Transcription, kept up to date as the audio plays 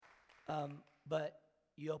But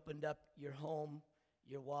you opened up your home,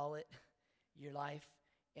 your wallet, your life,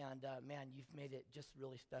 and man, you've made it just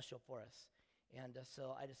really special for us. And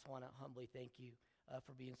so I just want to humbly thank you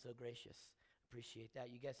for being so gracious. Appreciate that.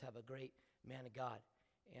 You guys have a great man of God,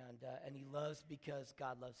 and he loves because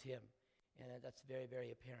God loves him, and that's very,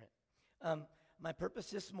 very apparent. My purpose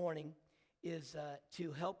this morning is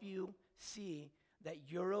to help you see that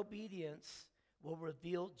your obedience will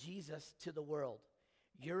reveal Jesus to the world.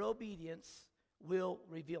 Your obedience will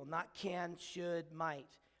reveal, not can, should, might,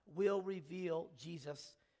 will reveal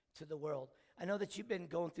Jesus to the world. I know that you've been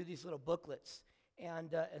going through these little booklets,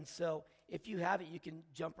 and so if you have it, you can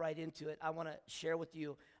jump right into it. I want to share with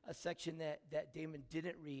you a section that Damon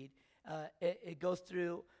didn't read. It goes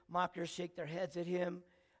through mockers shake their heads at him.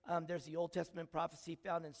 There's the Old Testament prophecy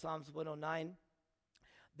found in Psalms 109.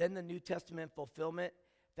 Then the New Testament fulfillment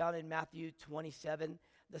found in Matthew 27.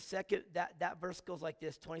 The second, that verse goes like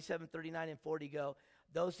this, 27, 39, and 40 go,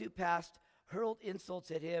 those who passed hurled insults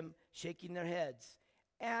at him, shaking their heads,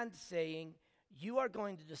 and saying, you are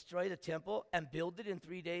going to destroy the temple and build it in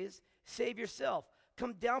 3 days? Save yourself.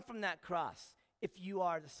 Come down from that cross if you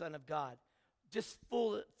are the Son of God. Just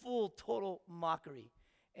full total mockery.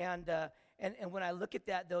 And when I look at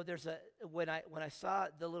that, though, when I saw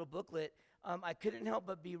the little booklet, I couldn't help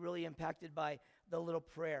but be really impacted by the little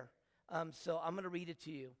prayer. So I'm going to read it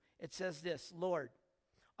to you. It says this, Lord,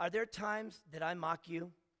 are there times that I mock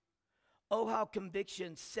you? Oh, how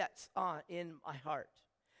conviction sets on in my heart.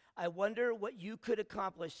 I wonder what you could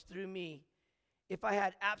accomplish through me if I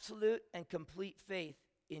had absolute and complete faith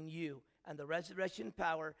in you and the resurrection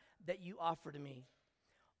power that you offer to me.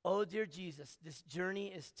 Oh, dear Jesus, this journey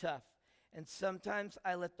is tough, and sometimes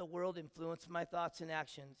I let the world influence my thoughts and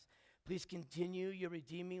actions. Please continue your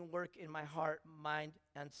redeeming work in my heart, mind,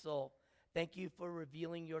 and soul. Thank you for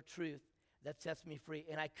revealing your truth that sets me free.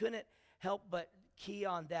 And I couldn't help but key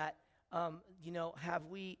on that.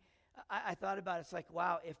 I thought about it. It's like,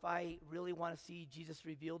 wow, if I really want to see Jesus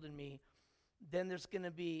revealed in me, then there's going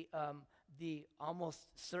to be the almost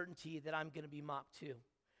certainty that I'm going to be mocked too.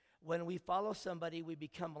 When we follow somebody, we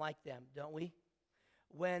become like them, don't we?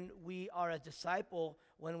 When we are a disciple,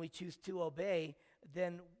 when we choose to obey,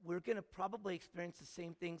 then we're going to probably experience the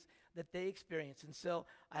same things that they experience. And so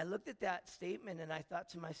I looked at that statement and I thought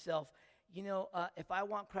to myself, if I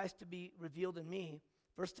want Christ to be revealed in me,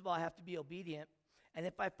 first of all, I have to be obedient. And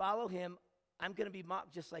if I follow him, I'm going to be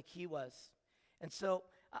mocked just like he was. And so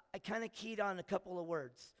I kind of keyed on a couple of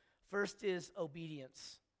words. First is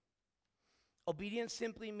obedience. Obedience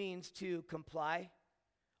simply means to comply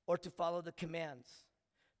or to follow the commands,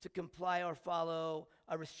 to comply or follow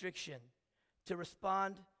a restriction, to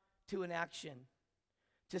respond to an action,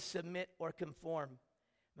 to submit or conform.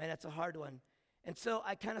 Man, that's a hard one. And so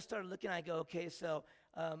I kind of started looking, I go, okay, so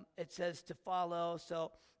it says to follow.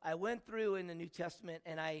 So I went through in the New Testament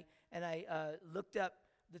and I looked up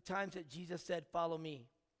the times that Jesus said, follow me.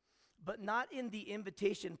 But not in the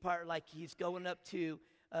invitation part, like he's going up to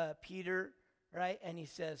Peter, right? And he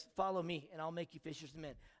says, follow me and I'll make you fishers of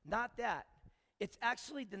men. Not that. It's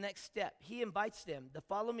actually the next step. He invites them. The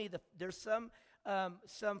follow me, there's some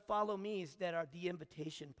follow me's that are the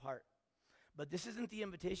invitation part. But this isn't the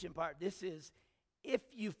invitation part. This is, if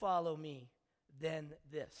you follow me, then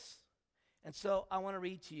this. And so I want to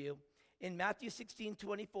read to you. In Matthew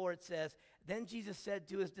 16:24, it says, then Jesus said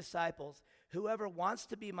to his disciples, whoever wants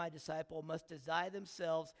to be my disciple must deny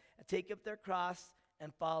themselves and take up their cross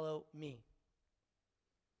and follow me.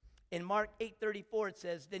 In Mark 8:34, it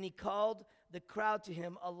says, then he called the crowd to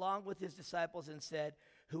him along with his disciples and said,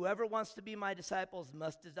 whoever wants to be my disciples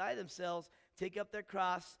must deny themselves, take up their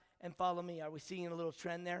cross, and follow me. Are we seeing a little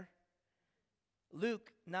trend there?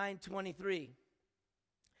 Luke 9:23.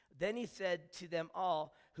 Then he said to them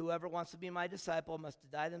all, whoever wants to be my disciple must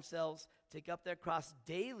deny themselves, take up their cross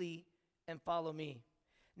daily, and follow me.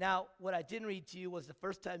 Now, what I didn't read to you was the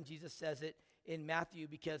first time Jesus says it in Matthew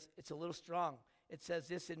because it's a little strong. It says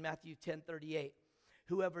this in Matthew 10:38.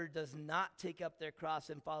 Whoever does not take up their cross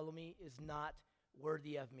and follow me is not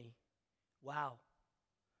worthy of me. Wow.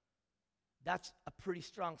 That's a pretty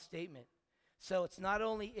strong statement. So it's not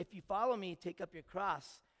only if you follow me, take up your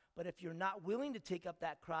cross, but if you're not willing to take up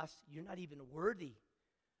that cross, you're not even worthy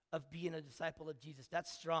of being a disciple of Jesus.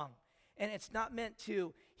 That's strong. And it's not meant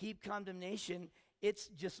to heap condemnation. It's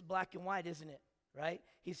just black and white, isn't it? Right?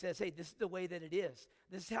 He says, hey, this is the way that it is.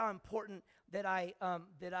 This is how important that I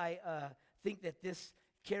think that this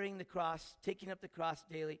carrying the cross, taking up the cross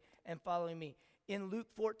daily, and following me. In Luke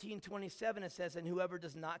 14:27, it says, and whoever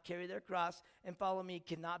does not carry their cross and follow me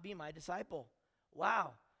cannot be my disciple.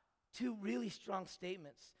 Wow. Two really strong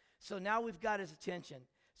statements. So now we've got his attention.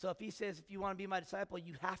 So if he says, if you want to be my disciple,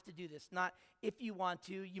 you have to do this. Not if you want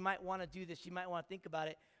to, you might want to do this, you might want to think about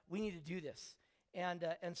it. We need to do this. And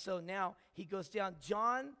so now he goes down.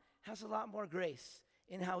 John has a lot more grace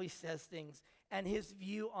in how he says things and his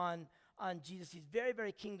view on Jesus. He's very,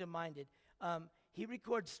 very kingdom-minded. He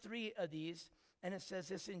records 3 of these, and it says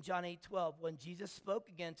this in John 8:12. When Jesus spoke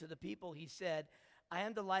again to the people, he said, I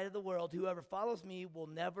am the light of the world. Whoever follows me will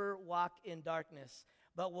never walk in darkness,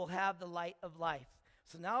 but will have the light of life.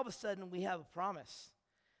 So now all of a sudden we have a promise.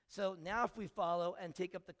 So now if we follow and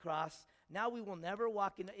take up the cross, now we will never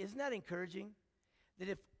walk in. Isn't that encouraging? That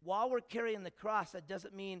if while we're carrying the cross, that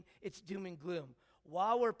doesn't mean it's doom and gloom.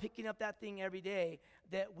 While we're picking up that thing every day,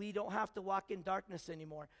 that we don't have to walk in darkness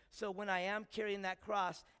anymore. So when I am carrying that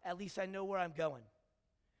cross, at least I know where I'm going.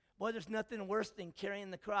 Boy, there's nothing worse than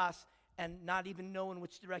carrying the cross and not even knowing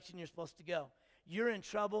which direction you're supposed to go. You're in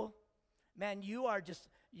trouble. Man,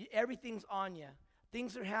 everything's on you.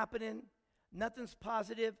 Things are happening, nothing's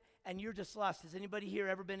positive, and you're just lost. Has anybody here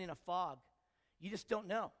ever been in a fog? You just don't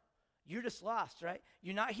know. You're just lost, right?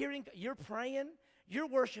 You're not hearing, you're praying, you're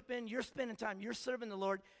worshiping, you're spending time, you're serving the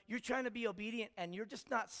Lord, you're trying to be obedient, and you're just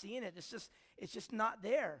not seeing it. It's just not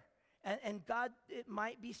there. And God, it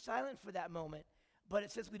might be silent for that moment, but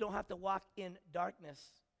it says we don't have to walk in darkness.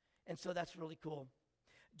 And so that's really cool.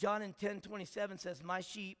 John in 10:27 says, my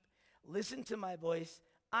sheep listen to my voice.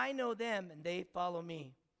 I know them, and they follow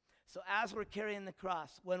me. So as we're carrying the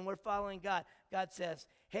cross, when we're following God, God says,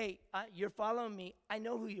 hey, you're following me. I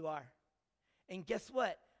know who you are. And guess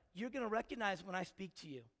what? You're going to recognize when I speak to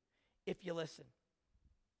you if you listen.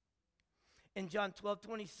 In John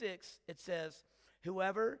 12:26, it says,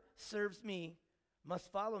 whoever serves me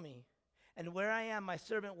must follow me. And where I am, my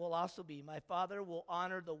servant will also be. My Father will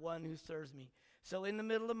honor the one who serves me. So in the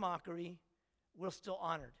middle of mockery, we're still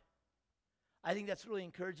honored. I think that's really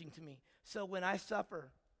encouraging to me. So when I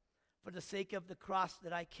suffer for the sake of the cross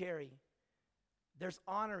that I carry, there's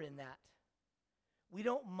honor in that. We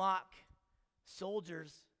don't mock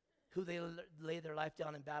soldiers who they lay their life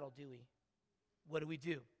down in battle, do we? What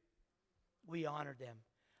do? We honor them.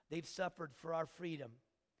 They've suffered for our freedom,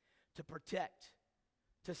 to protect,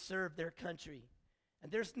 to serve their country.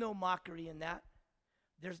 And there's no mockery in that.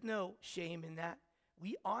 There's no shame in that.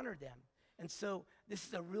 We honor them. And so this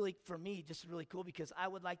is for me, just really cool, because I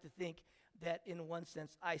would like to think that in one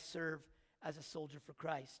sense I serve as a soldier for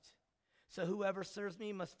Christ. So whoever serves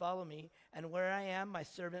me must follow me, and where I am, my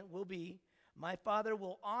servant will be. My Father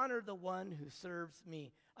will honor the one who serves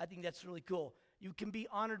me. I think that's really cool. You can be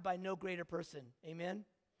honored by no greater person, amen,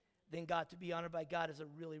 than God. To be honored by God is a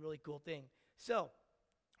really, really cool thing. So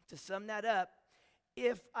to sum that up,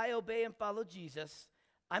 if I obey and follow Jesus,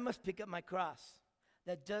 I must pick up my cross.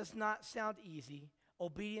 That does not sound easy.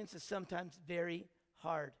 Obedience is sometimes very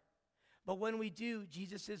hard. But when we do,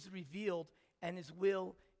 Jesus is revealed and his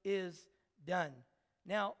will is done.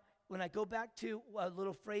 Now, when I go back to a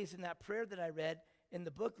little phrase in that prayer that I read in the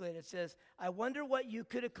booklet, it says, I wonder what you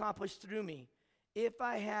could accomplish through me if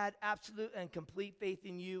I had absolute and complete faith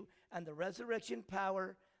in you and the resurrection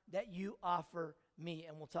power that you offer me.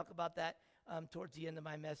 And we'll talk about that towards the end of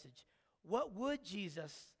my message. What would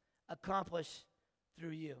Jesus accomplish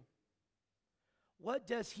through you? What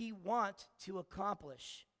does he want to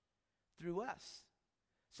accomplish through us?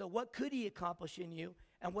 So what could he accomplish in you,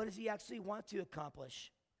 and what does he actually want to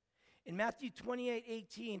accomplish? In Matthew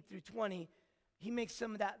 28:18 through 20, he makes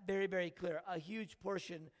some of that very, very clear. A huge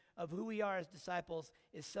portion of who we are as disciples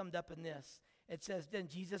is summed up in this. It says, then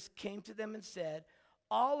Jesus came to them and said,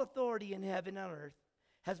 all authority in heaven and on earth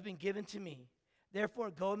has been given to me.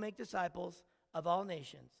 Therefore, go and make disciples of all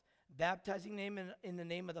nations, baptizing them in the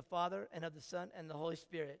name of the Father and of the Son and the Holy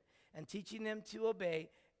Spirit, and teaching them to obey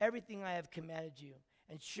everything I have commanded you.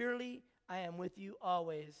 And surely I am with you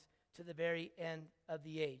always to the very end of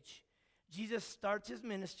the age. Jesus starts his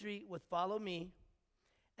ministry with follow me,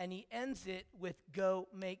 and he ends it with go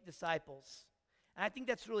make disciples. And I think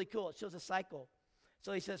that's really cool. It shows a cycle.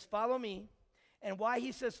 So he says, follow me. And why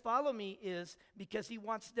he says follow me is because he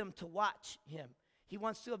wants them to watch him. He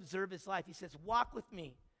wants to observe his life. He says, walk with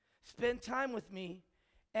me. Spend time with me,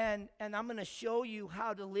 and I'm going to show you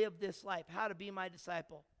how to live this life, how to be my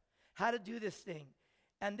disciple, how to do this thing.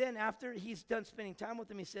 And then after he's done spending time with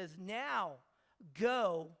them, he says, now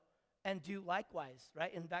go and do likewise,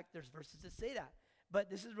 right? In fact, there's verses that say that. But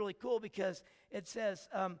this is really cool because it says,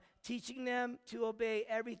 teaching them to obey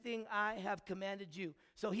everything I have commanded you.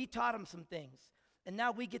 So he taught them some things. And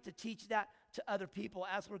now we get to teach that to other people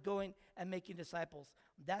as we're going and making disciples.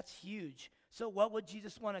 That's huge. So what would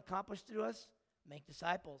Jesus want to accomplish through us? Make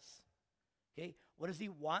disciples. Okay, what does he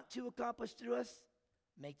want to accomplish through us?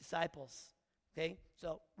 Make disciples. Okay,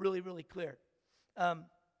 so really, really clear. Um,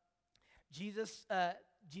 Jesus,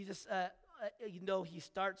 he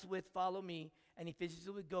starts with follow me, and he finishes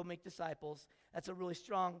with go make disciples. That's a really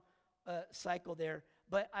strong cycle there.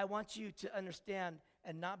 But I want you to understand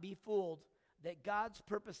and not be fooled that God's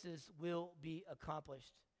purposes will be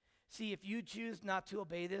accomplished. See, if you choose not to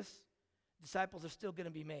obey this, disciples are still going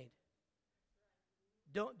to be made.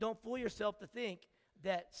 Don't fool yourself to think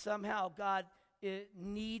that somehow God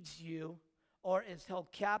needs you or is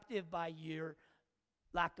held captive by your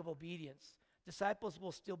lack of obedience. Disciples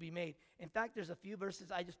will still be made. In fact, there's a few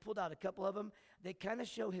verses, I just pulled out a couple of them, that kind of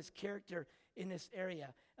show his character in this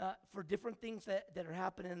area for different things that are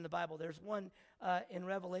happening in the Bible. There's one in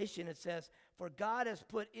Revelation, it says, for God has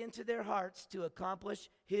put into their hearts to accomplish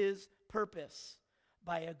his purpose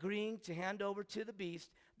by agreeing to hand over to the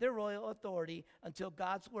beast their royal authority until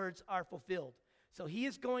God's words are fulfilled. So he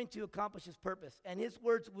is going to accomplish his purpose, and his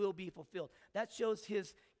words will be fulfilled. That shows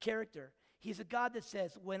his character. He's a God that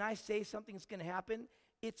says, when I say something's going to happen,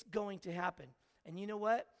 it's going to happen. And you know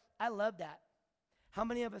what? I love that. How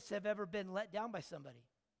many of us have ever been let down by somebody?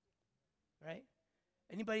 Right?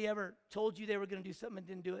 Anybody ever told you they were going to do something and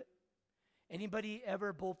didn't do it? Anybody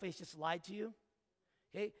ever bold-faced just lied to you?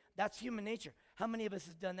 Okay, that's human nature. How many of us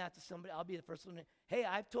has done that to somebody? I'll be the first one to, hey,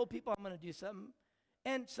 I've told people I'm going to do something,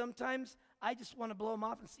 and sometimes I just want to blow them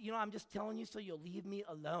off and say, I'm just telling you so you'll leave me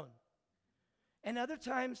alone. And other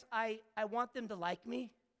times I want them to like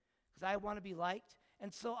me because I want to be liked.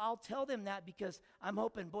 And so I'll tell them that because I'm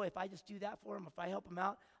hoping, boy, if I just do that for them, if I help them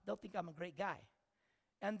out, they'll think I'm a great guy.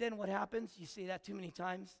 And then what happens? You say that too many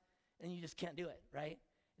times and you just can't do it, right?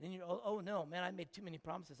 And then you're, oh no, man, I made too many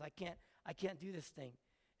promises. I can't do this thing.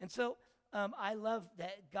 And so I love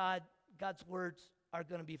that God's words are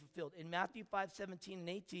going to be fulfilled. In Matthew 5:17 and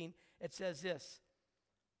 18, it says this,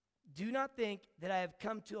 do not think that I have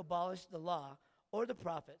come to abolish the law or the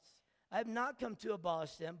prophets. I have not come to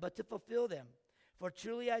abolish them, but to fulfill them. For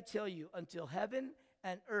truly I tell you, until heaven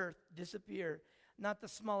and earth disappear, not the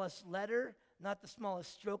smallest letter, not the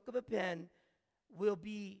smallest stroke of a pen will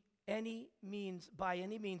by any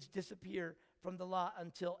means disappear from the law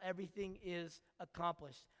until everything is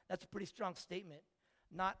accomplished. That's a pretty strong statement.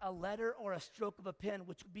 Not a letter or a stroke of a pen,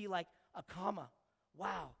 which would be like a comma.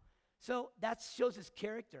 Wow. So that shows his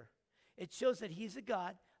character. It shows that he's a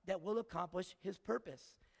God that will accomplish his purpose.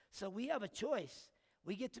 So we have a choice.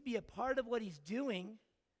 We get to be a part of what he's doing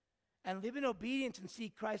and live in obedience and see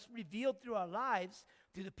Christ revealed through our lives,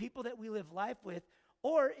 through the people that we live life with,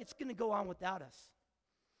 or it's going to go on without us.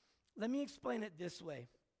 Let me explain it this way.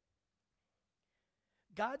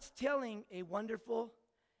 God's telling a wonderful,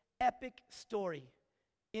 epic story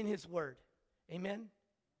in his word. Amen?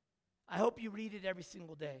 I hope you read it every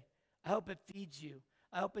single day. I hope it feeds you.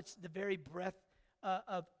 I hope it's the very breath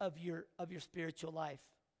of your spiritual life.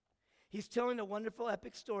 He's telling a wonderful,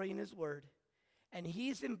 epic story in his word, and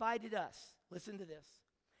he's invited us, listen to this,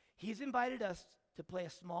 he's invited us to play a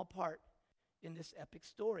small part in this epic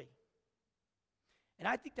story. And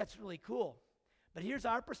I think that's really cool. But here's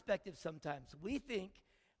our perspective sometimes. We think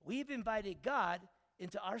we've invited God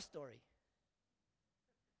into our story.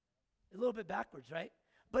 A little bit backwards, right?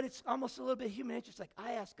 But it's almost a little bit human nature. It's like,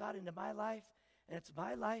 I asked God into my life, and it's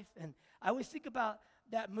my life. And I always think about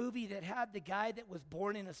that movie that had the guy that was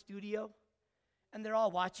born in a studio, and they're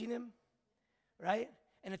all watching him, right?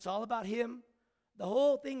 And it's all about him. The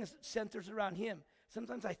whole thing centers around him.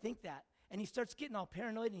 Sometimes I think that. And he starts getting all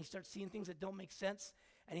paranoid, and he starts seeing things that don't make sense,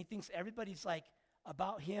 and he thinks everybody's like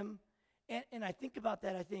about him. And I think about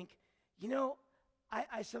that, I think,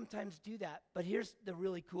 I sometimes do that. But here's the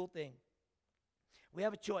really cool thing. We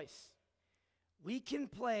have a choice. We can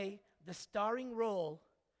play the starring role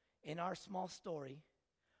in our small story,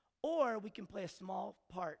 or we can play a small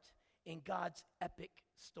part in God's epic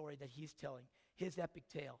story that he's telling, his epic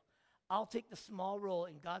tale. I'll take the small role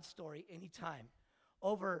in God's story anytime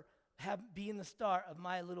over being the star of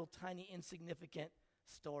my little tiny insignificant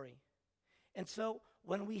story. And so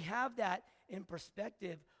when we have that in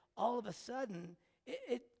perspective, all of a sudden,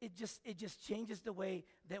 it just changes the way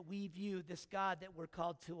that we view this God that we're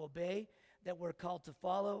called to obey, that we're called to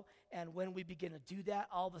follow. And when we begin to do that,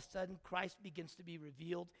 all of a sudden, Christ begins to be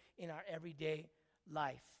revealed in our everyday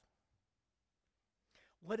life.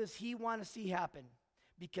 What does he want to see happen?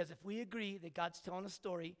 Because if we agree that God's telling a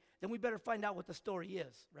story, then we better find out what the story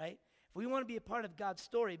is, right? If we want to be a part of God's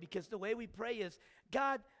story, because the way we pray is,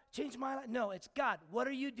 God, change my life. No, it's God, what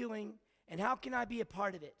are you doing, and how can I be a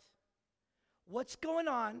part of it? What's going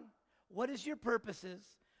on? What is your purposes?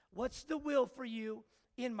 What's the will for you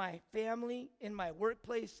in my family, in my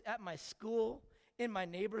workplace, at my school, in my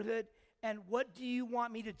neighborhood? And what do you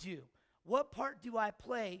want me to do? What part do I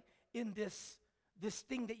play in this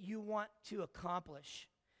thing that you want to accomplish?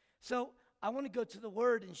 So I want to go to the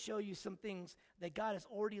Word and show you some things that God has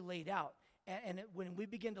already laid out. When we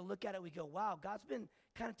begin to look at it, we go, wow, God's been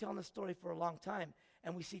kind of telling this story for a long time.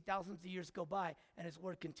 And we see thousands of years go by, and his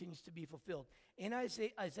word continues to be fulfilled. In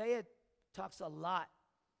Isaiah talks a lot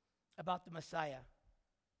about the Messiah.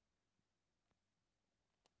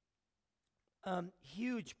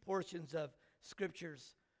 Huge portions of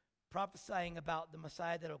scriptures prophesying about the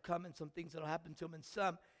Messiah that will come and some things that will happen to him, and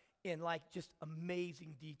some in like just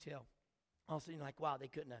amazing detail. Also, you're like, wow, they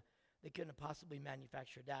couldn't have possibly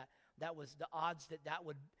manufactured that. That was the odds that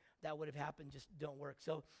would have happened just don't work.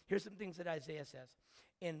 So here's some things that Isaiah says.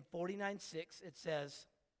 In 49:6, it says,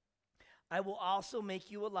 I will also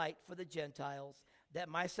make you a light for the Gentiles, that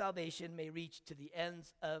my salvation may reach to the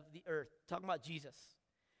ends of the earth. Talking about Jesus.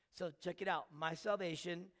 So check it out. My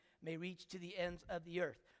salvation may reach to the ends of the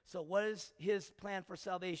earth. So what is his plan for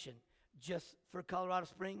salvation? Just for Colorado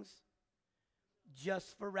Springs?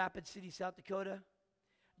 Just for Rapid City, South Dakota?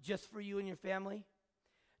 Just for you and your family?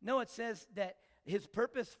 No, it says that his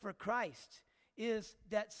purpose for Christ is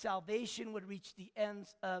that salvation would reach the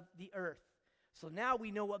ends of the earth. So now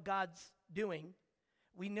we know what God's doing.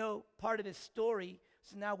 We know part of his story.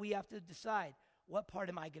 So now we have to decide, what part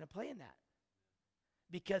am I going to play in that?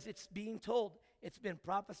 Because it's being told, it's been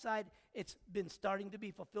prophesied, it's been starting to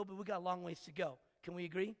be fulfilled, but we got a long ways to go. Can we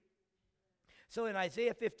agree? So in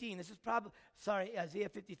Isaiah 15, Isaiah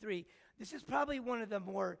 53, this is probably one of the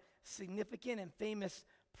more significant and famous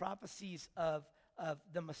prophecies of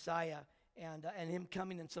the Messiah and him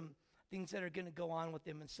coming and some things that are going to go on with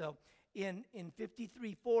him. And so in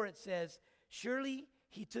 53:4 it says, surely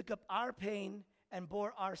he took up our pain and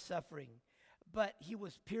bore our suffering. But he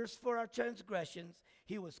was pierced for our transgressions.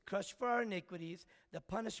 He was crushed for our iniquities. The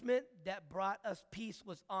punishment that brought us peace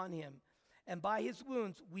was on him. And by his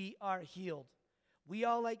wounds we are healed. We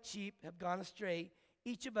all like sheep have gone astray.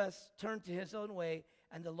 Each of us turned to his own way,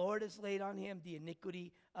 and the Lord has laid on him the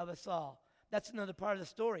iniquity of us all. That's another part of the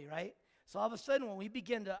story, right? So all of a sudden, when we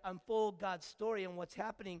begin to unfold God's story and what's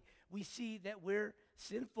happening, we see that we're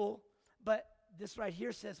sinful. But this right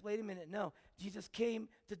here says, wait a minute, no. Jesus came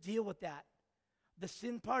to deal with that. The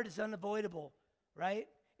sin part is unavoidable, right?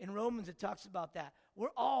 In Romans, it talks about that. We're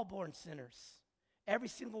all born sinners, every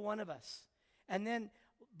single one of us. And then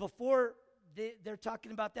before they're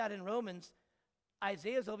talking about that in Romans,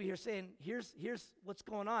 Isaiah's over here saying, here's what's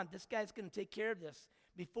going on. This guy's going to take care of this.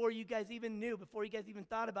 Before you guys even knew, before you guys even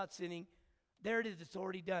thought about sinning, there it is. It's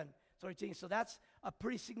already done. It's already taken. So that's a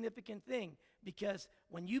pretty significant thing, because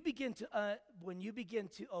when you begin to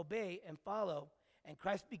obey and follow, and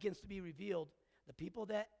Christ begins to be revealed, the people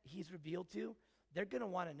that he's revealed to, they're going to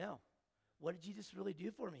want to know, what did Jesus really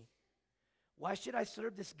do for me? Why should I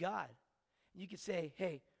serve this God? And you could say,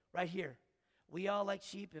 hey, right here, we all like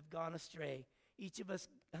sheep have gone astray, each of us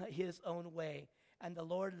his own way, and the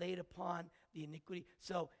Lord laid upon the iniquity.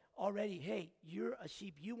 So already, hey, you're a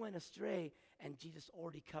sheep, you went astray, and Jesus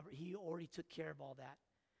already covered, he already took care of all that.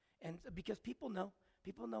 And because people know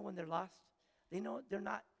when they're lost. They know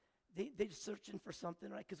they're searching for something,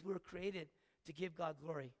 right? Because we were created to give God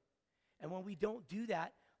glory. And when we don't do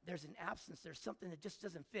that, there's an absence. There's something that just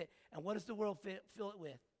doesn't fit. And what does the world fill it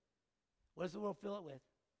with? What does the world fill it with?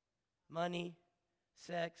 Money,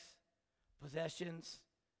 sex, possessions,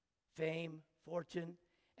 fame, fortune.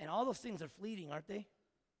 And all those things are fleeting, aren't they?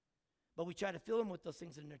 But we try to fill them with those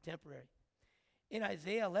things, and they're temporary. In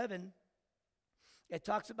Isaiah 11, it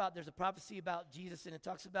talks about, there's a prophecy about Jesus, and it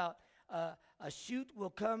talks about a shoot will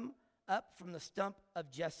come up from the stump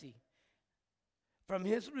of Jesse. From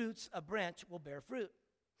his roots, a branch will bear fruit.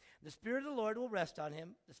 The Spirit of the Lord will rest on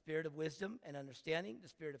him, the Spirit of wisdom and understanding, the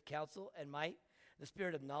Spirit of counsel and might, the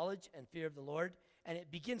Spirit of knowledge and fear of the Lord. And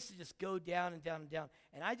it begins to just go down and down and down.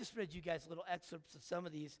 And I just read you guys little excerpts of some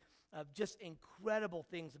of these just incredible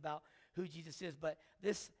things about who Jesus is. But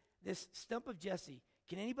this stump of Jesse,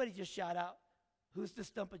 can anybody just shout out, who's the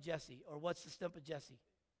stump of Jesse, or what's the stump of Jesse?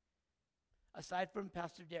 Aside from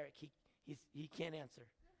Pastor Derek, he can't answer.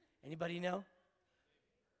 Anybody know?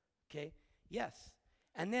 Okay, yes.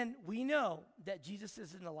 And then we know that Jesus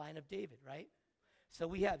is in the line of David, right? So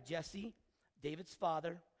we have Jesse, David's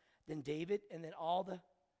father, then David, and then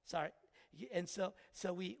and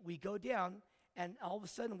so we go down, and all of a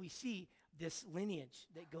sudden we see this lineage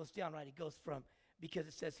that goes down, right? It goes from, because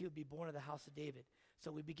it says he would be born of the house of David.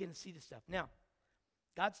 So we begin to see this stuff. Now,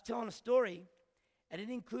 God's telling a story, and it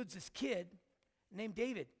includes this kid named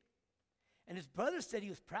David. And his brother said he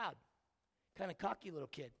was proud, kind of cocky little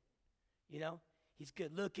kid, you know? He's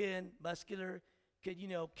good looking, muscular, could,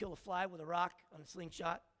 kill a fly with a rock on a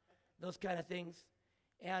slingshot. those kind of things.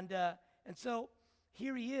 And so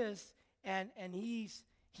here he is, and he's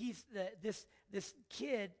this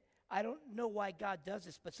kid. I don't know why God does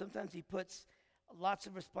this, but sometimes he puts lots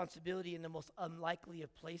of responsibility in the most unlikely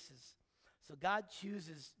of places. So God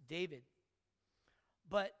chooses David.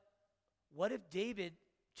 But what if David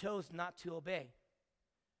chose not to obey?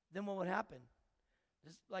 Then what would happen?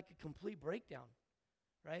 It's like a complete breakdown,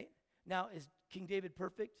 right? Now, is King David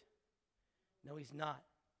perfect? No, he's not.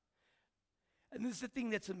 And this is the thing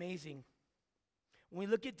that's amazing. When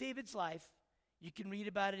we look at David's life, you can read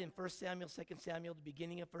about it in 1 Samuel, 2 Samuel, the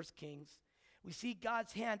beginning of 1 Kings. We see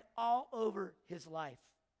God's hand all over his life.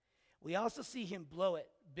 We also see him blow it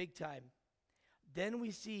big time. Then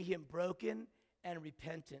we see him broken and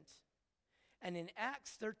repentant. And in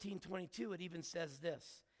Acts 13:22, it even says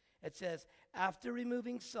this. It says, after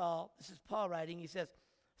removing Saul, this is Paul writing, he says,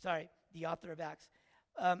 the author of Acts,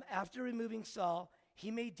 after removing Saul,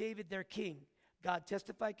 he made David their king. God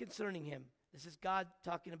testified concerning him. This is God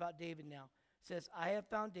talking about David now. It says, I have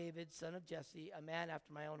found David, son of Jesse, a man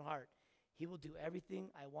after my own heart. He will do everything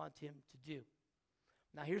I want him to do.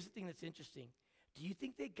 Now, here's the thing that's interesting. Do you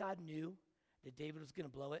think that God knew that David was going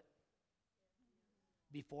to blow it?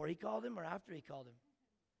 Before he called him or after he called him?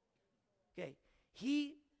 Okay.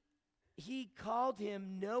 He called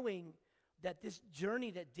him knowing that this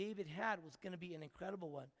journey that David had was going to be an incredible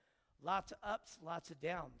one. Lots of ups, lots of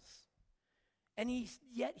downs. And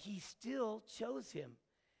yet he still chose him.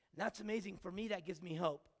 And that's amazing. For me, that gives me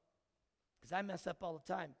hope. Because I mess up all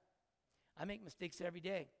the time. I make mistakes every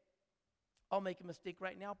day. I'll make a mistake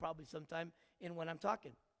right now probably sometime in when I'm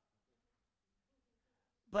talking.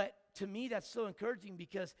 But to me, that's so encouraging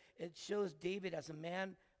because it shows David as a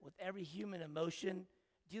man with every human emotion,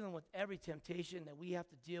 dealing with every temptation that we have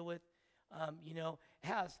to deal with,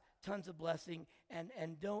 has tons of blessing. And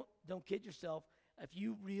don't kid yourself. If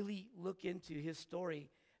you really look into his story,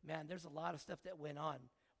 man, there's a lot of stuff that went on.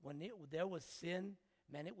 When there was sin,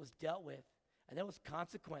 man, it was dealt with. And there was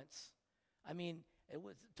consequence. I mean, it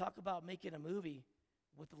was talk about making a movie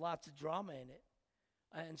with lots of drama in it.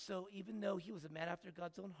 And so even though he was a man after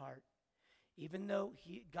God's own heart, even though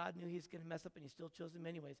God knew he was going to mess up and he still chose him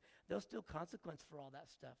anyways, there's still consequence for all that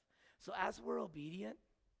stuff. So as we're obedient,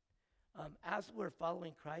 as we're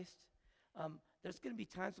following Christ, there's going to be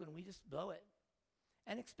times when we just blow it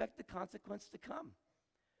and expect the consequence to come.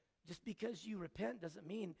 Just because you repent doesn't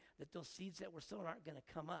mean that those seeds that were sown aren't going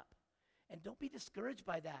to come up. And don't be discouraged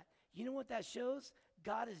by that. You know what that shows?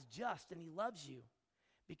 God is just and he loves you.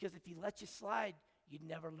 Because if he lets you slide, you'd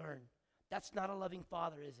never learn. That's not a loving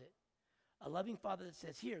father, is it? A loving father that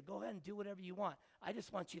says, here, go ahead and do whatever you want. I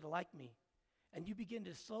just want you to like me. And you begin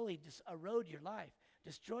to slowly just erode your life,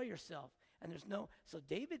 destroy yourself. And so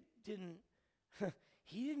David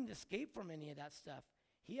he didn't escape from any of that stuff.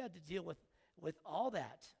 He had to deal with all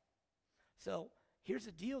that. So here's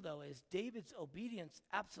the deal, though, is David's obedience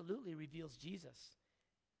absolutely reveals Jesus.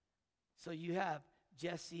 So you have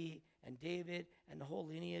Jesse and David and the whole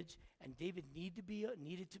lineage, and David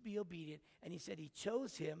needed to be obedient, and he said he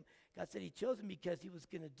chose him. God said he chose him because he was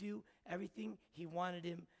going to do everything he wanted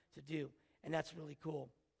him to do, and that's really cool.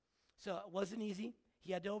 So it wasn't easy.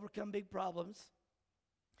 He had to overcome big problems.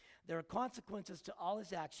 There are consequences to all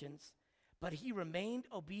his actions, but he remained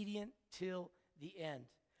obedient till the end.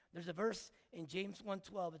 There's a verse in James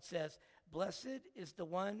 1:12. It says, blessed is the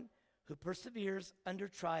one who perseveres under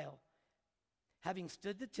trial. Having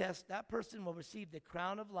stood the test, that person will receive the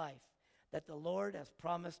crown of life that the Lord has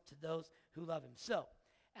promised to those who love him. So,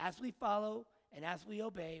 as we follow and as we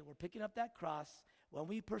obey, we're picking up that cross. When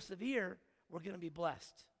we persevere, we're going to be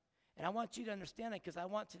blessed. And I want you to understand that because I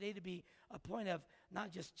want today to be a point of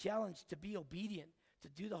not just challenge to be obedient, to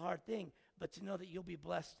do the hard thing, but to know that you'll be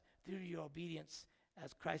blessed through your obedience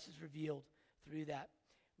as Christ is revealed through that.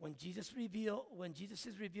 When Jesus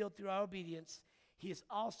is revealed through our obedience, he is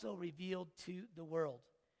also revealed to the world.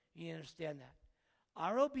 You understand that?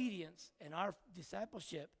 Our obedience and our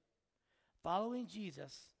discipleship, following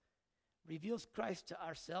Jesus, reveals Christ to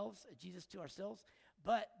ourselves, Jesus to ourselves,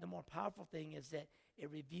 but the more powerful thing is that it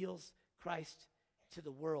reveals Christ to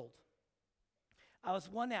the world. I was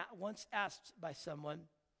once asked by someone,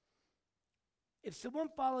 if someone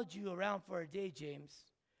followed you around for a day, James,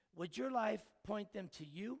 would your life point them to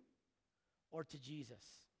you or to Jesus?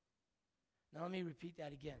 Now let me repeat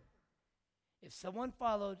that again. If someone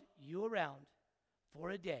followed you around for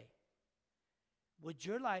a day, would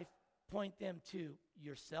your life point them to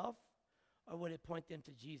yourself or would it point them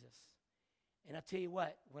to Jesus? And I'll tell you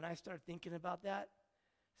what, when I start thinking about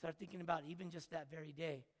even just that very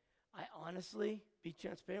day, I honestly, be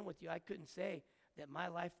transparent with you, I couldn't say that my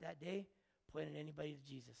life that day pointed anybody to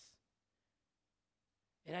Jesus.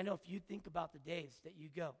 And I know if you think about the days that you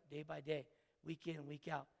go day by day, week in, week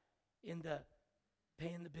out, in the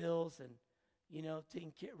paying the bills and,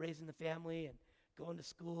 taking care, raising the family and going to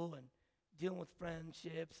school and dealing with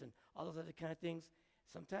friendships and all those other kind of things,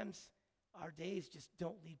 sometimes our days just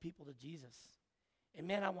don't lead people to Jesus. And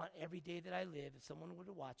man, I want every day that I live, if someone were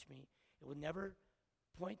to watch me, it would never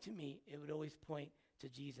point to me, it would always point to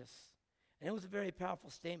Jesus. And it was a very powerful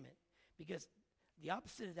statement, because the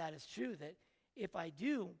opposite of that is true, that if I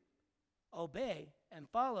do obey and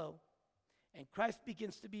follow, and Christ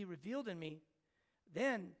begins to be revealed in me,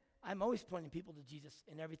 then I'm always pointing people to Jesus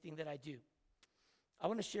in everything that I do. I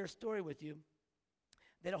want to share a story with you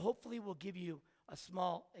that hopefully will give you a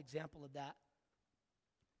small example of that.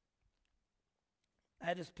 I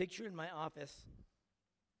had this picture in my office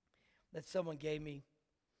that someone gave me.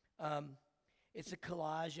 It's a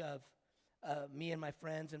collage of me and my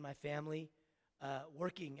friends and my family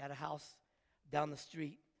working at a house down the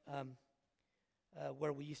street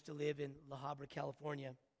where we used to live in La Habra,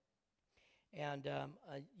 California. And a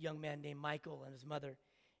young man named Michael and his mother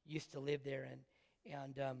used to live there.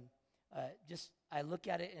 And I look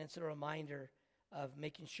at it, and it's a reminder of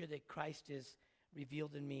making sure that Christ is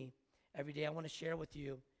revealed in me every day. I want to share with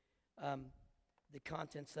you the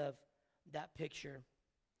contents of that picture.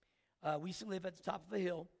 We used to live at the top of a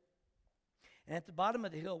hill, and at the bottom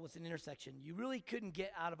of the hill was an intersection. You really couldn't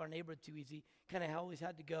get out of our neighborhood too easy. Kind of always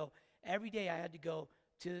had to go. Every day I had to go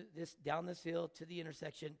down this hill to the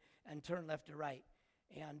intersection and turn left or right.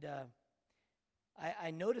 And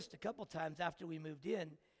I noticed a couple times after we moved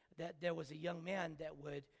in that there was a young man that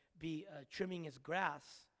would be trimming his grass,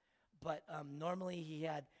 but normally he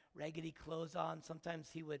had raggedy clothes on. Sometimes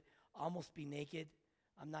he would almost be naked.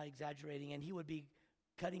 I'm not exaggerating. And he would be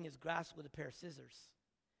cutting his grass with a pair of scissors.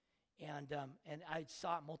 And I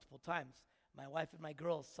saw it multiple times. My wife and my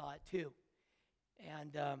girls saw it too.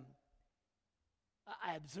 And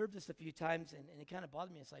I observed this a few times, and it kind of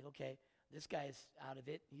bothered me. It's like, okay, this guy's out of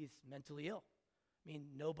it. He's mentally ill. I mean,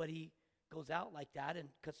 nobody goes out like that and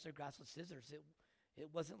cuts their grass with scissors. It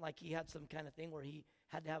wasn't like he had some kind of thing where he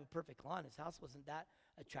had to have a perfect lawn. His house wasn't that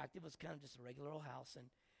attractive. It was kind of just a regular old house.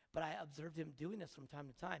 But I observed him doing this from time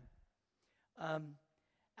to time.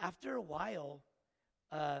 After a while,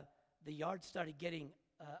 the yard started getting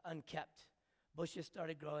unkept. Bushes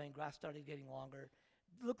started growing. Grass started getting longer.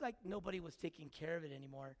 It looked like nobody was taking care of it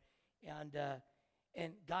anymore. And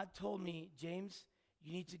God told me, James,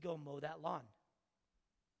 you need to go mow that lawn.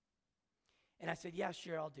 And I said, yeah,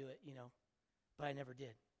 sure, I'll do it, but I never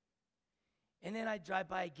did. And then I drive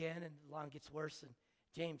by again, and the lawn gets worse, and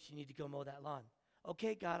James, you need to go mow that lawn.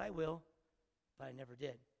 Okay, God, I will, but I never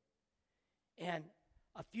did. And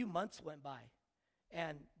a few months went by,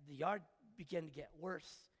 and the yard began to get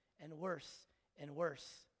worse and worse and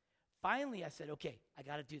worse. Finally, I said, okay, I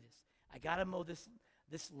got to do this. I got to mow this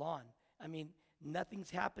lawn. I mean,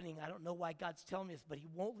 nothing's happening. I don't know why God's telling me this, but he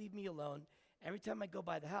won't leave me alone. Every time I go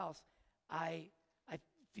by the house, I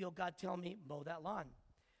feel God telling me, mow that lawn.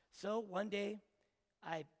 So one day,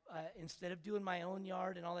 I instead of doing my own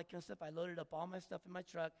yard and all that kind of stuff, I loaded up all my stuff in my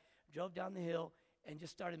truck, drove down the hill, and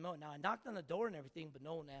just started mowing. Now, I knocked on the door and everything, but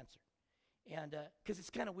no one answered. And because it's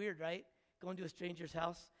kind of weird, right? Going to a stranger's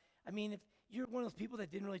house. I mean, if you're one of those people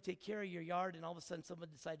that didn't really take care of your yard and all of a sudden someone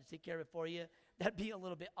decided to take care of it for you, that'd be a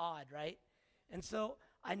little bit odd, right? And so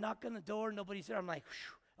I knock on the door, nobody's there. I'm like,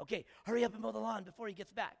 okay, hurry up and mow the lawn before he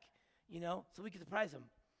gets back, so we can surprise him.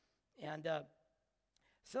 And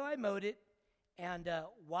so I mowed it, and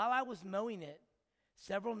while I was mowing it,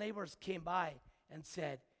 several neighbors came by and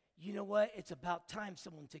said, you know what, it's about time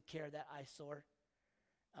someone took care of that eyesore.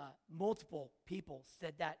 Multiple people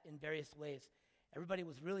said that in various ways. Everybody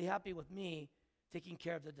was really happy with me taking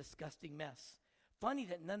care of the disgusting mess. Funny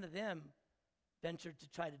that none of them ventured to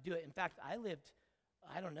try to do it. In fact, I lived,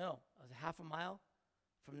 I don't know, it was a half a mile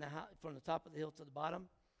from the top of the hill to the bottom.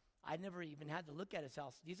 I never even had to look at his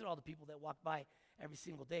house. These are all the people that walk by every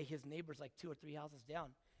single day. His neighbors, like 2 or 3 houses down.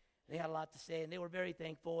 They had a lot to say, and they were very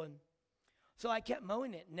thankful. And so I kept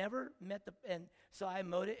mowing it. And so I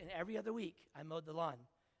mowed it, and every other week I mowed the lawn.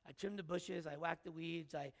 I trimmed the bushes. I whacked the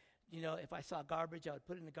weeds. If I saw garbage, I would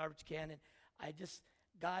put it in the garbage can. And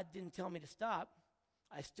God didn't tell me to stop.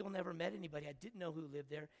 I still never met anybody. I didn't know who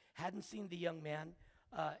lived there. Hadn't seen the young man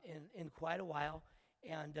in quite a while.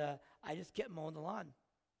 And I just kept mowing the lawn.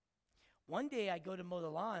 One day I go to mow the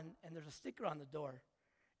lawn, and there's a sticker on the door.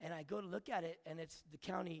 And I go to look at it, and it's the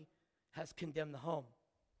county has condemned the home.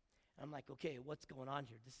 And I'm like, okay, what's going on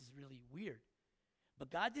here? This is really weird.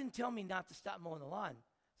 But God didn't tell me not to stop mowing the lawn.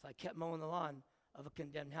 So I kept mowing the lawn of a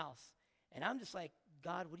condemned house. And I'm just like,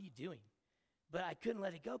 God, what are you doing? But I couldn't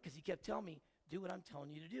let it go because he kept telling me, do what I'm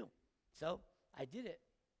telling you to do. So I did it.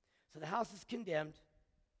 So the house is condemned.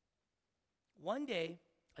 One day,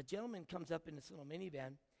 a gentleman comes up in this little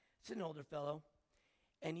minivan. It's an older fellow,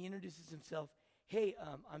 and he introduces himself. Hey,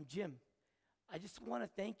 I'm Jim. I just want to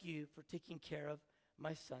thank you for taking care of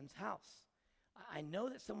my son's house. I know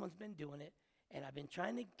that someone's been doing it, and I've been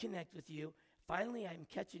trying to connect with you. Finally, I'm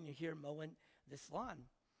catching you here mowing this lawn.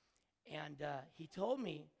 And he told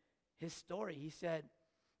me his story. He said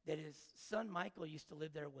that his son Michael used to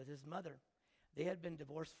live there with his mother. They had been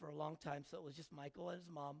divorced for a long time, so it was just Michael and his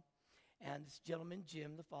mom. And this gentleman,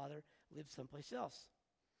 Jim, the father, lived someplace else.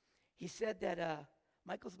 He said that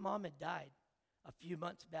Michael's mom had died a few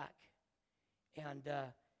months back. And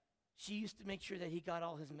she used to make sure that he got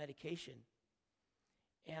all his medication.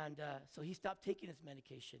 And so he stopped taking his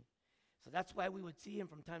medication. So that's why we would see him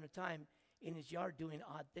from time to time in his yard doing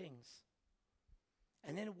odd things.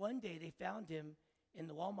 And then one day they found him in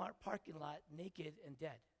the Walmart parking lot, naked and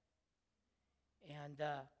dead.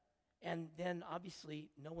 And then obviously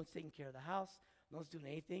no one's taking care of the house, no one's doing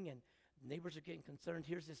anything, and neighbors are getting concerned.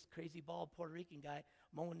 Here's this crazy bald Puerto Rican guy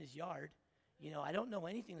mowing his yard. You know, I don't know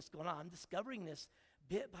anything that's going on. I'm discovering this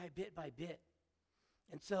bit by bit by bit.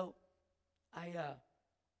 And so I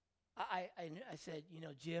said, you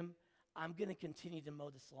know, Jim, I'm going to continue to mow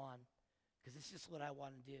this lawn because it's just what I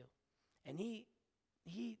want to do. And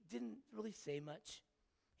he didn't really say much.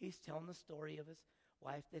 He's telling the story of his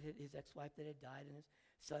wife, his ex-wife that had died, and his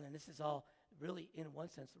son. And this is all really, in one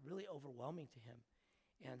sense, really overwhelming to him.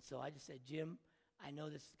 And so I just said, Jim, I know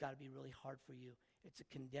this has got to be really hard for you. It's a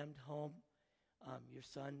condemned home. Your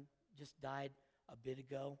son just died a bit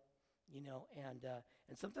ago, you know, and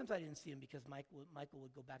sometimes I didn't see him because Michael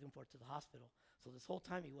would go back and forth to the hospital. So this whole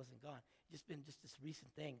time he wasn't gone. It's just been just this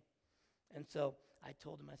recent thing. And so I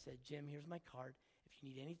told him, I said, Jim, here's my card. If you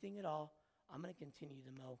need anything at all, I'm going to continue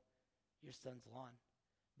to mow your son's lawn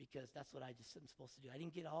because that's what I'm supposed to do. I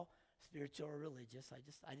didn't get all spiritual or religious.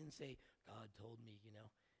 I didn't say, God told me, you know,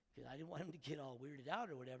 because I didn't want him to get all weirded out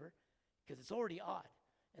or whatever because it's already odd.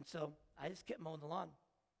 And so I just kept mowing the lawn.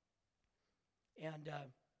 And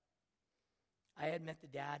I had met the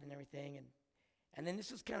dad and everything, and then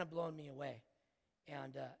this was kind of blowing me away.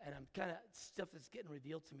 And I'm kind of, stuff is getting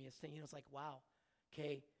revealed to me. It's saying, you know, it's like, wow,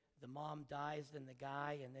 okay, the mom dies, then the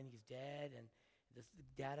guy, and then he's dead, and the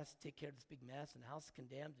dad has to take care of this big mess, and the house is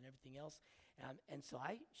condemned and everything else. And so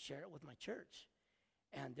I share it with my church.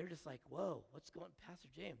 And they're just like, whoa, what's going on, Pastor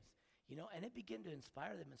James? You know, and it began to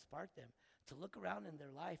inspire them and spark them to look around in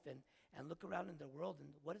their life and look around in their world and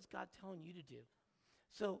what is God telling you to do?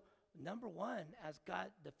 So number one, as God,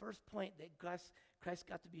 the first point that Christ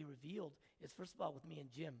got to be revealed is, first of all, with me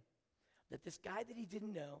and Jim, that this guy that he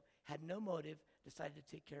didn't know, had no motive, decided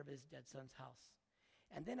to take care of his dead son's house.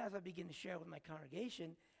 And then as I began to share with my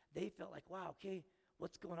congregation, they felt like, wow, okay,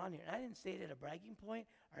 what's going on here? And I didn't say it at a bragging point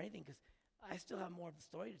or anything because I still have more of the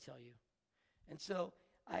story to tell you. And so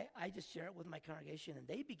I just share it with my congregation, and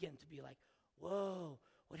they begin to be like, whoa,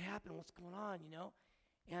 what happened? What's going on, you know?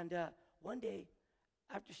 And one day,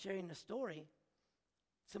 after sharing the story,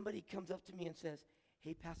 somebody comes up to me and says,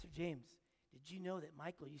 hey, Pastor James, did you know that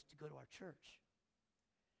Michael used to go to our church?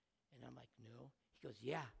 And I'm like, no. He goes,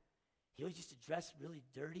 yeah. He always used to dress really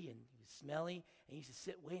dirty, and he was smelly, and he used to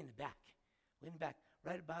sit way in the back,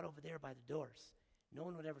 right about over there by the doors. No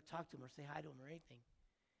one would ever talk to him or say hi to him or anything.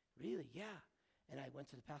 Really? Yeah. And I went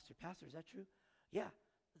to the pastor, is that true? Yeah.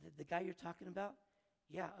 The guy you're talking about?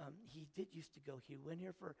 Yeah, he did used to go. He went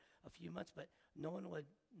here for a few months, but no one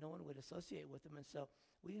would associate with him, and so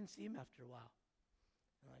we didn't see him after a while.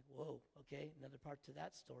 I'm like, whoa, okay, another part to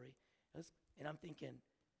that story. And I'm thinking,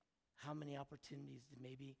 how many opportunities did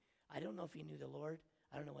maybe, I don't know if he knew the Lord.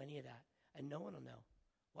 I don't know any of that. And no one will know.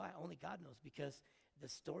 Why? Only God knows, because the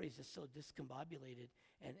story is just so discombobulated.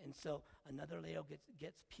 And so another layer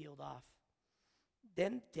gets peeled off.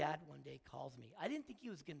 Then Dad one day calls me. I didn't think he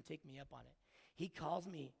was going to take me up on it. He calls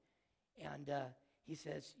me, and he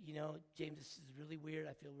says, you know, James, this is really weird.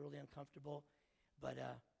 I feel really uncomfortable. But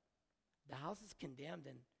the house is condemned,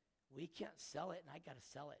 and we can't sell it, and I got to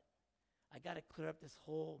sell it. I got to clear up this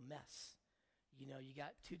whole mess. You know, you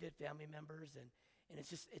got 2 dead family members, and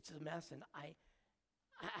it's a mess. And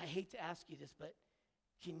I hate to ask you this, but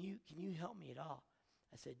can you help me at all?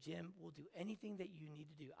 I said, Jim, we'll do anything that you need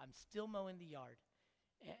to do. I'm still mowing the yard,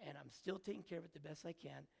 and I'm still taking care of it the best I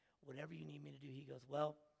can, whatever you need me to do. He goes,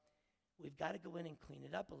 well, we've got to go in and clean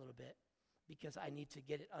it up a little bit because I need to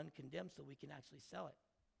get it uncondemned so we can actually sell it.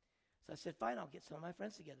 So I said, fine, I'll get some of my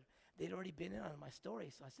friends together. They'd already been in on my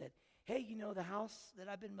story. So I said, hey, you know the house that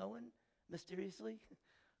I've been mowing mysteriously?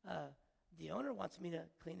 The owner wants me to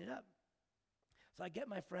clean it up. So I get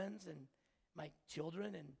my friends, and my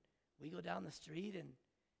children, and we go down the street, and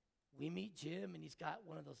we meet Jim, and he's got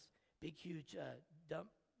one of those big, huge dump,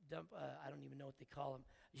 I don't even know what they call them,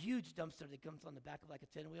 a huge dumpster that comes on the back of like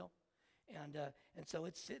a 10-wheel. And so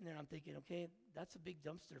it's sitting there, and I'm thinking, okay, that's a big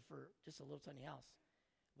dumpster for just a little tiny house.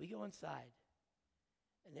 We go inside,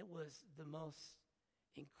 and it was the most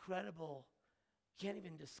incredible, can't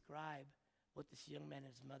even describe what this young man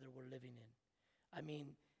and his mother were living in. I mean,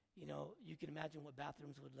 you can imagine what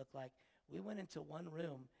bathrooms would look like. We went into one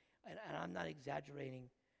room, and I'm not exaggerating.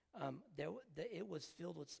 It was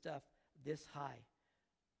filled with stuff this high.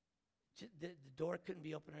 The door couldn't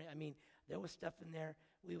be open. I mean, there was stuff in there.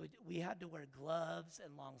 We had to wear gloves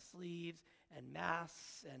and long sleeves and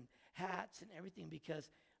masks and hats and everything, because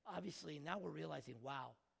obviously now we're realizing,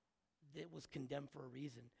 wow, it was condemned for a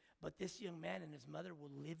reason. But this young man and his mother were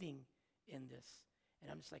living in this.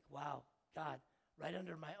 And I'm just like, wow, God, right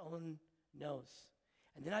under my own nose.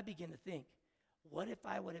 And then I begin to think, what if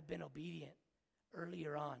I would have been obedient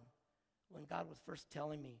earlier on when God was first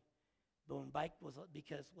telling me? But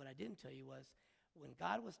because what I didn't tell you was, when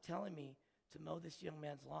God was telling me to mow this young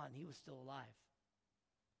man's lawn, he was still alive.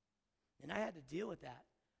 And I had to deal with that,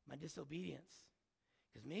 my disobedience.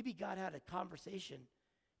 Because maybe God had a conversation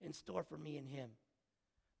in store for me and him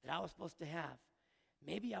that I was supposed to have.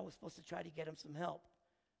 Maybe I was supposed to try to get him some help,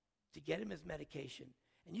 to get him his medication.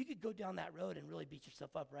 And you could go down that road and really beat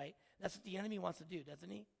yourself up, right? That's what the enemy wants to do, doesn't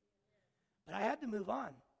he? But I had to move on.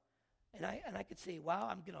 And I could say, wow,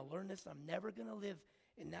 I'm going to learn this. I'm never going to live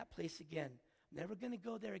in that place again. I'm never going to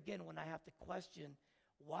go there again when I have to question,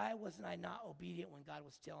 why wasn't I not obedient when God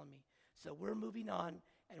was telling me? So we're moving on,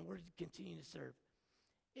 and we're continuing to serve.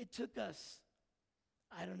 It took us,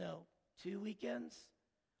 2 weekends,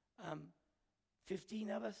 15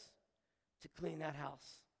 of us, to clean that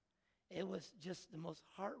house. It was just the most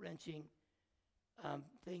heart-wrenching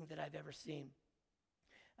thing that I've ever seen.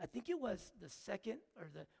 I think it was the second,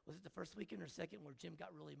 was it the first weekend or second where Jim got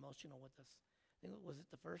really emotional with us? Was it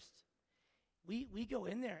the first? We go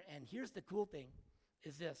in there, and here's the cool thing,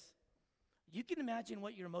 is this. You can imagine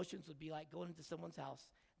what your emotions would be like going into someone's house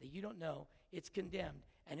that you don't know. It's condemned,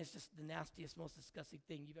 and it's just the nastiest, most disgusting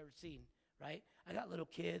thing you've ever seen, right? I got little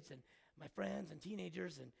kids and my friends and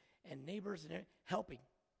teenagers and neighbors and helping.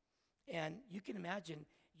 And you can imagine,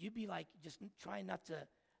 you'd be like just trying not to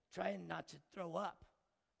throw up.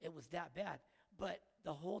 It was that bad. But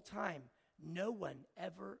the whole time, no one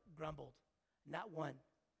ever grumbled. Not one.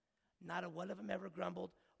 Not a one of them ever grumbled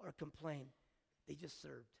or complained. They just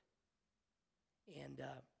served. And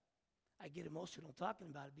I get emotional talking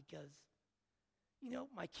about it because,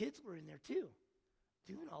 my kids were in there too,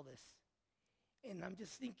 doing all this. And I'm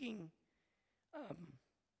just thinking,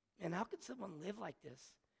 and how could someone live like this?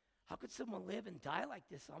 How could someone live and die like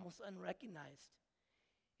this, almost unrecognized?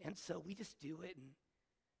 And so we just do it, and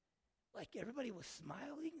like everybody was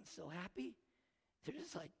smiling and so happy. They're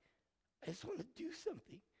just like, I just want to do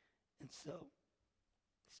something. And so,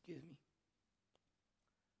 excuse me.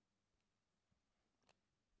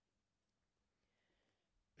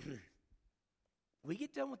 We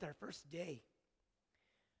get done with our first day.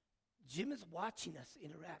 Jim is watching us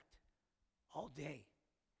interact all day.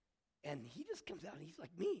 And he just comes out and he's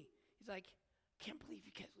like me. He's like, I can't believe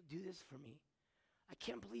you guys would do this for me. I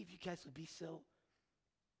can't believe you guys would be so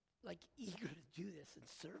eager to do this and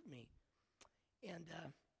serve me. And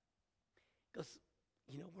goes,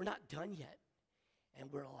 we're not done yet.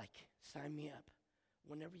 And we're like, sign me up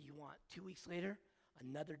whenever you want. 2 weeks later,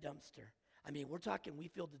 another dumpster. I mean, we're talking, we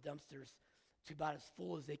filled the dumpsters to about as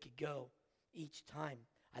full as they could go each time.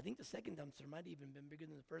 I think the second dumpster might have even been bigger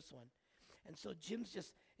than the first one. And so Jim's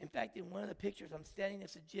just, in fact, in one of the pictures, I'm standing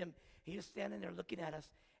next to Jim. He was standing there looking at us,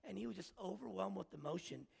 and he was just overwhelmed with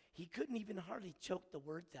emotion. He couldn't even hardly choke the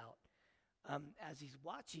words out as he's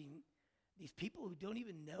watching these people who don't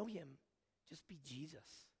even know him just be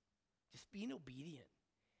Jesus, just being obedient.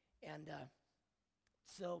 And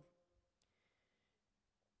so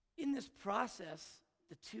in this process,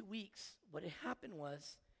 the 2 weeks, what had happened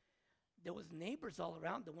was there was neighbors all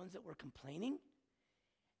around, the ones that were complaining,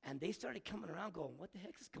 and they started coming around going, what the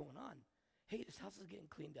heck is going on? Hey, this house is getting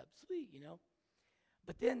cleaned up. Sweet,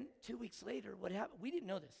 But then 2 weeks later, what happened? We didn't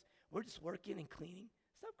know this. We're just working and cleaning.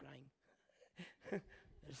 Stop crying.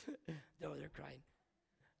 They're crying.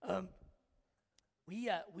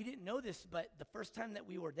 We didn't know this, but the first time that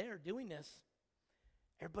we were there doing this,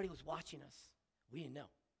 everybody was watching us. We didn't know.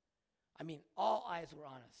 I mean, all eyes were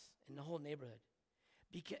on us in the whole neighborhood.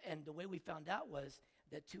 And the way we found out was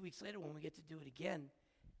that 2 weeks later, when we get to do it again,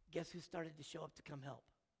 guess who started to show up to come help?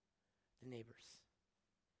 The neighbors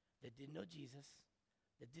that didn't know Jesus,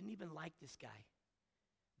 that didn't even like this guy,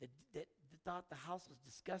 thought the house was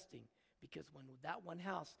disgusting because when that one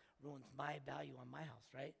house ruins my value on my house,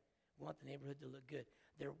 right? We want the neighborhood to look good.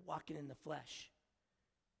 They're walking in the flesh.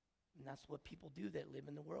 And that's what people do that live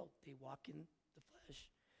in the world. They walk in the flesh.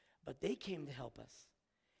 But they came to help us.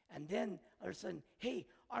 And then all of a sudden, hey,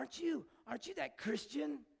 aren't you that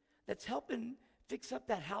Christian that's helping fix up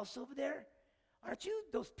that house over there? Aren't you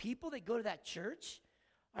those people that go to that church?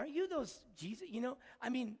 Aren't you those Jesus?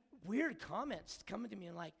 Weird comments coming to me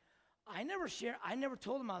and like, I never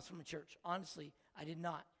told them I was from a church. Honestly, I did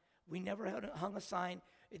not. We never hung a sign.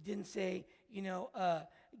 It didn't say,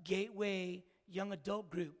 Gateway Young Adult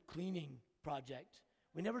Group Cleaning Project.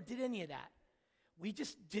 We never did any of that. We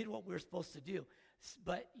just did what we were supposed to do.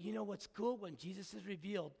 But you know what's cool? When Jesus is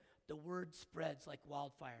revealed, the word spreads like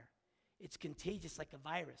wildfire. It's contagious like a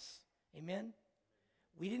virus. Amen?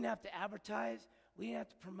 We didn't have to advertise. We didn't have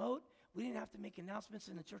to promote. We didn't have to make announcements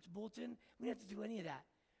in the church bulletin. We didn't have to do any of that.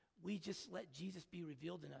 We just let Jesus be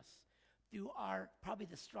revealed in us through probably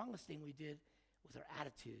the strongest thing we did was our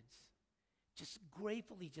attitudes. Just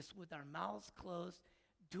gratefully, just with our mouths closed,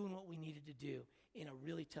 doing what we needed to do in a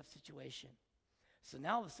really tough situation. So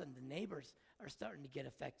now all of a sudden the neighbors are starting to get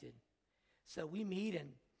affected. So we meet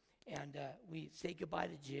and we say goodbye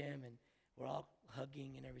to Jim, and we're all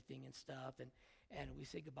hugging and everything and stuff, and we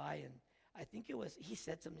say goodbye, and I think he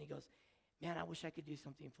said something. He goes, man, I wish I could do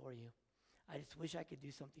something for you. I just wish I could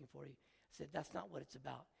do something for you. I said, that's not what it's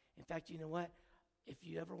about. In fact, you know what? If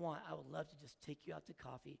you ever want, I would love to just take you out to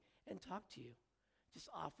coffee and talk to you. Just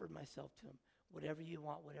offered myself to him. Whatever you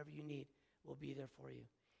want, whatever you need, we'll be there for you.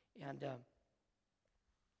 And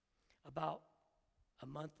about a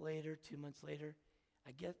month later, 2 months later,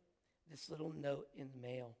 I get this little note in the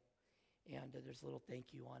mail, and there's a little thank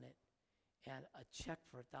you on it, and a check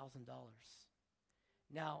for $1,000.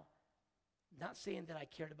 Now, not saying that I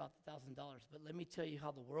cared about the $1,000, but let me tell you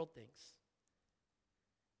how the world thinks.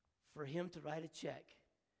 For him to write a check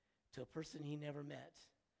to a person he never met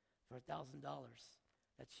for $1,000,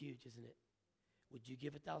 that's huge, isn't it? Would you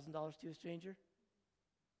give $1,000 to a stranger?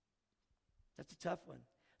 That's a tough one.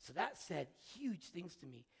 So that said huge things to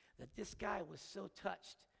me, that this guy was so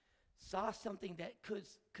touched, saw something that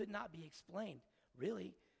could not be explained,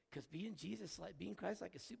 really, because being Christ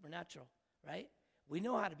like is supernatural, right? We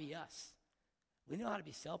know how to be us. We know how to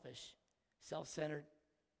be selfish, self-centered,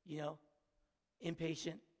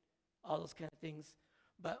 impatient, all those kind of things.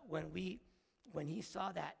 But when he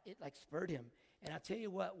saw that, it like spurred him. And I'll tell you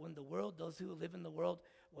what, when the world, those who live in the world,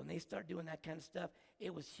 when they start doing that kind of stuff,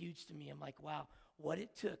 it was huge to me. I'm like, wow, what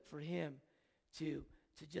it took for him to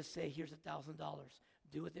just say, here's $1,000.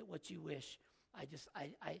 Do with it what you wish. It's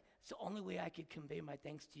the only way I could convey my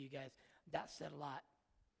thanks to you guys. That said a lot.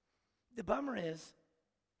 The bummer is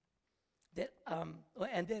that,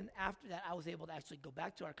 and then after that, I was able to actually go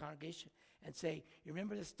back to our congregation and say, you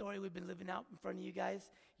remember the story we've been living out in front of you guys?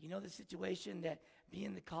 You know the situation that me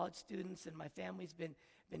and the college students and my family's been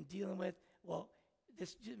dealing with? Well,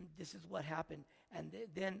 this is what happened. And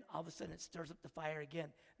then all of a sudden it stirs up the fire again.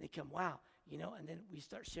 They come, wow, and then we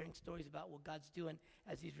start sharing stories about what God's doing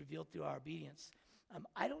as he's revealed through our obedience.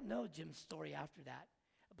 I don't know Jim's story after that,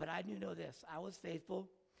 but I do know this. I was faithful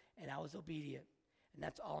and I was obedient, and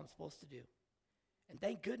that's all I'm supposed to do. And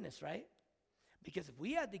thank goodness, right? Because if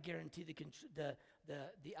we had to guarantee the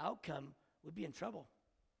outcome, we'd be in trouble.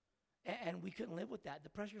 And we couldn't live with that. The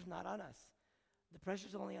pressure's not on us. The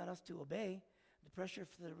pressure's only on us to obey. The pressure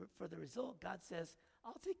for the result, God says,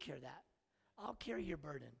 I'll take care of that. I'll carry your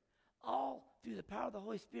burden. I'll, through the power of the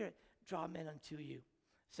Holy Spirit, draw men unto you.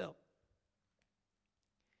 So,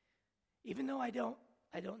 even though I don't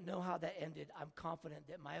know how that ended, I'm confident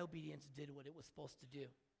that my obedience did what it was supposed to do.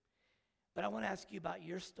 But I want to ask you about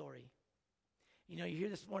your story. You're here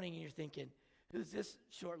this morning and you're thinking, who's this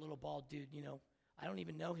short little bald dude? I don't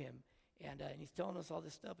even know him. And he's telling us all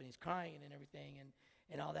this stuff, and he's crying and everything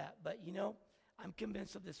and all that. But, I'm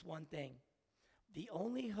convinced of this one thing. The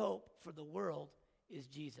only hope for the world is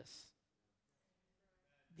Jesus.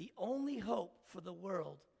 The only hope for the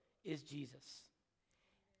world is Jesus.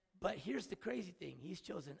 But here's the crazy thing. He's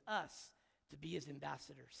chosen us to be his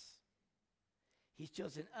ambassadors. He's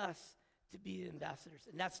chosen us to be ambassadors.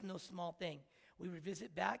 And that's no small thing. We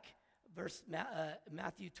revisit back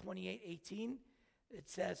Matthew 28:18. It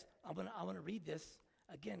says, I want to read this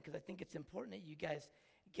again because I think it's important that you guys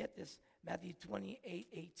get this. Matthew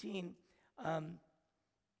 28:18.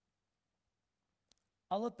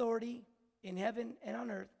 All authority in heaven and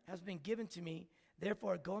on earth has been given to me.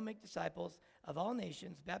 Therefore, go and make disciples of all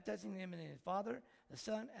nations, baptizing them in the name of the Father, the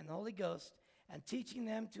Son, and the Holy Ghost, and teaching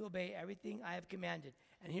them to obey everything I have commanded.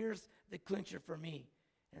 And here's the clincher for me.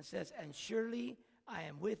 And it says, and surely I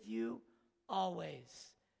am with you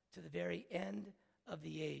always, to the very end of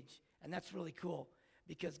the age. And that's really cool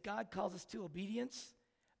because God calls us to obedience,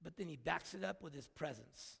 but then he backs it up with his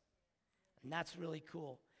presence. And that's really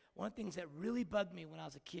cool. One of the things that really bugged me when I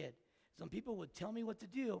was a kid, some people would tell me what to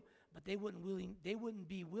do, but they wouldn't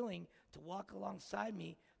be willing to walk alongside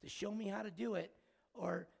me to show me how to do it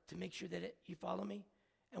or to make sure that you follow me.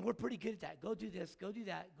 And we're pretty good at that. Go do this, go do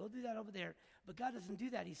that over there. But God doesn't do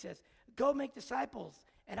that. He says, go make disciples,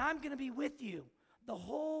 and I'm going to be with you the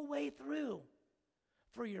whole way through.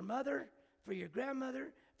 For your mother, for your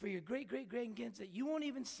grandmother, for your great-great-grandkids that you won't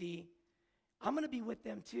even see, I'm going to be with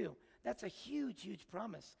them too. That's a huge, huge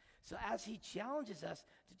promise. So as he challenges us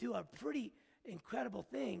to do a pretty incredible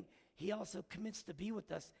thing, he also commits to be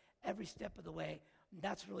with us every step of the way. And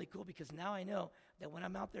that's really cool because now I know that when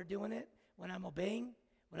I'm out there doing it, when I'm obeying,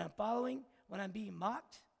 when I'm following, when I'm being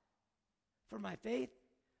mocked for my faith,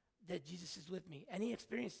 that Jesus is with me. And he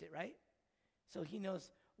experienced it, right? So he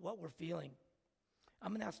knows what we're feeling. I'm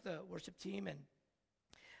going to ask the worship team, and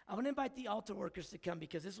I'm going to invite the altar workers to come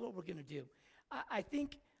because this is what we're going to do. I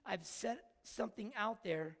think I've set something out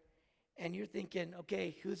there, and you're thinking,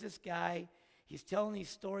 okay, who's this guy? He's telling these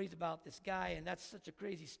stories about this guy, and that's such a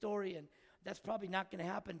crazy story, and that's probably not going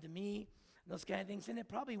to happen to me, and those kind of things, and it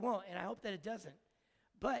probably won't, and I hope that it doesn't.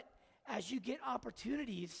 But as you get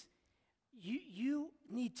opportunities, you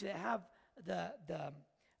need to have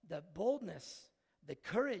the boldness, the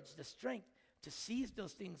courage, the strength to seize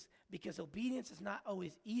those things because obedience is not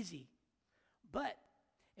always easy. But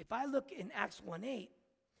if I look in Acts 1:8,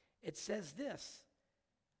 it says this,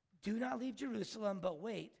 do not leave Jerusalem, but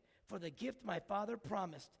wait for the gift my Father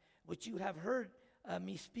promised, which you have heard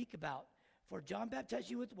me speak about. For John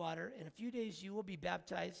baptized you with water, in a few days you will be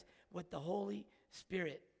baptized with the Holy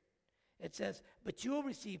Spirit. It says, but you will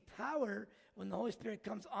receive power when the Holy Spirit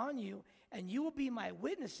comes on you, and you will be my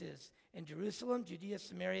witnesses in Jerusalem, Judea,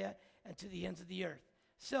 Samaria, and to the ends of the earth.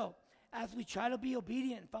 So, as we try to be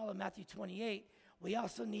obedient and follow Matthew 28, we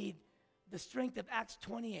also need the strength of Acts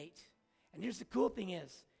 28. And here's the cool thing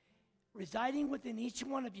is, residing within each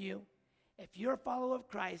one of you, if you're a follower of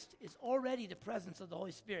Christ, is already the presence of the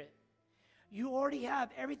Holy Spirit. You already have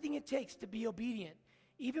everything it takes to be obedient,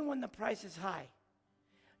 even when the price is high.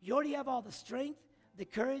 You already have all the strength, the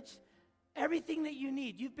courage, everything that you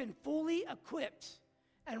need. You've been fully equipped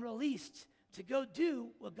and released to go do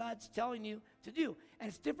what God's telling you to do. And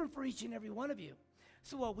it's different for each and every one of you.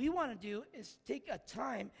 So what we want to do is take a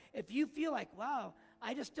time, if you feel like, wow,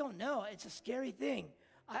 I just don't know, it's a scary thing.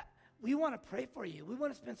 We want to pray for you. We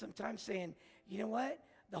want to spend some time saying, you know what?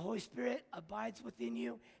 The Holy Spirit abides within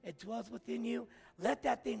you. It dwells within you. Let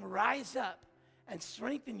that thing rise up and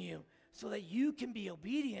strengthen you so that you can be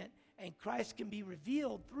obedient and Christ can be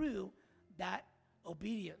revealed through that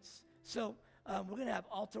obedience. So we're going to have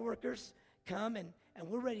altar workers come, and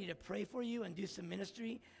we're ready to pray for you and do some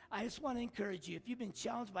ministry. I just want to encourage you, if you've been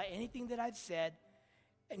challenged by anything that I've said,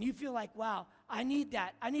 and you feel like, wow, I need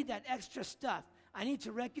that extra stuff. I need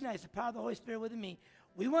to recognize the power of the Holy Spirit within me.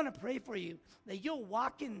 We want to pray for you that you'll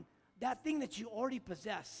walk in that thing that you already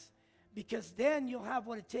possess, because then you'll have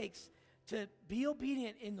what it takes to be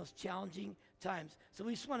obedient in those challenging times. So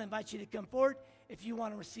we just want to invite you to come forward if you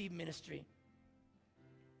want to receive ministry.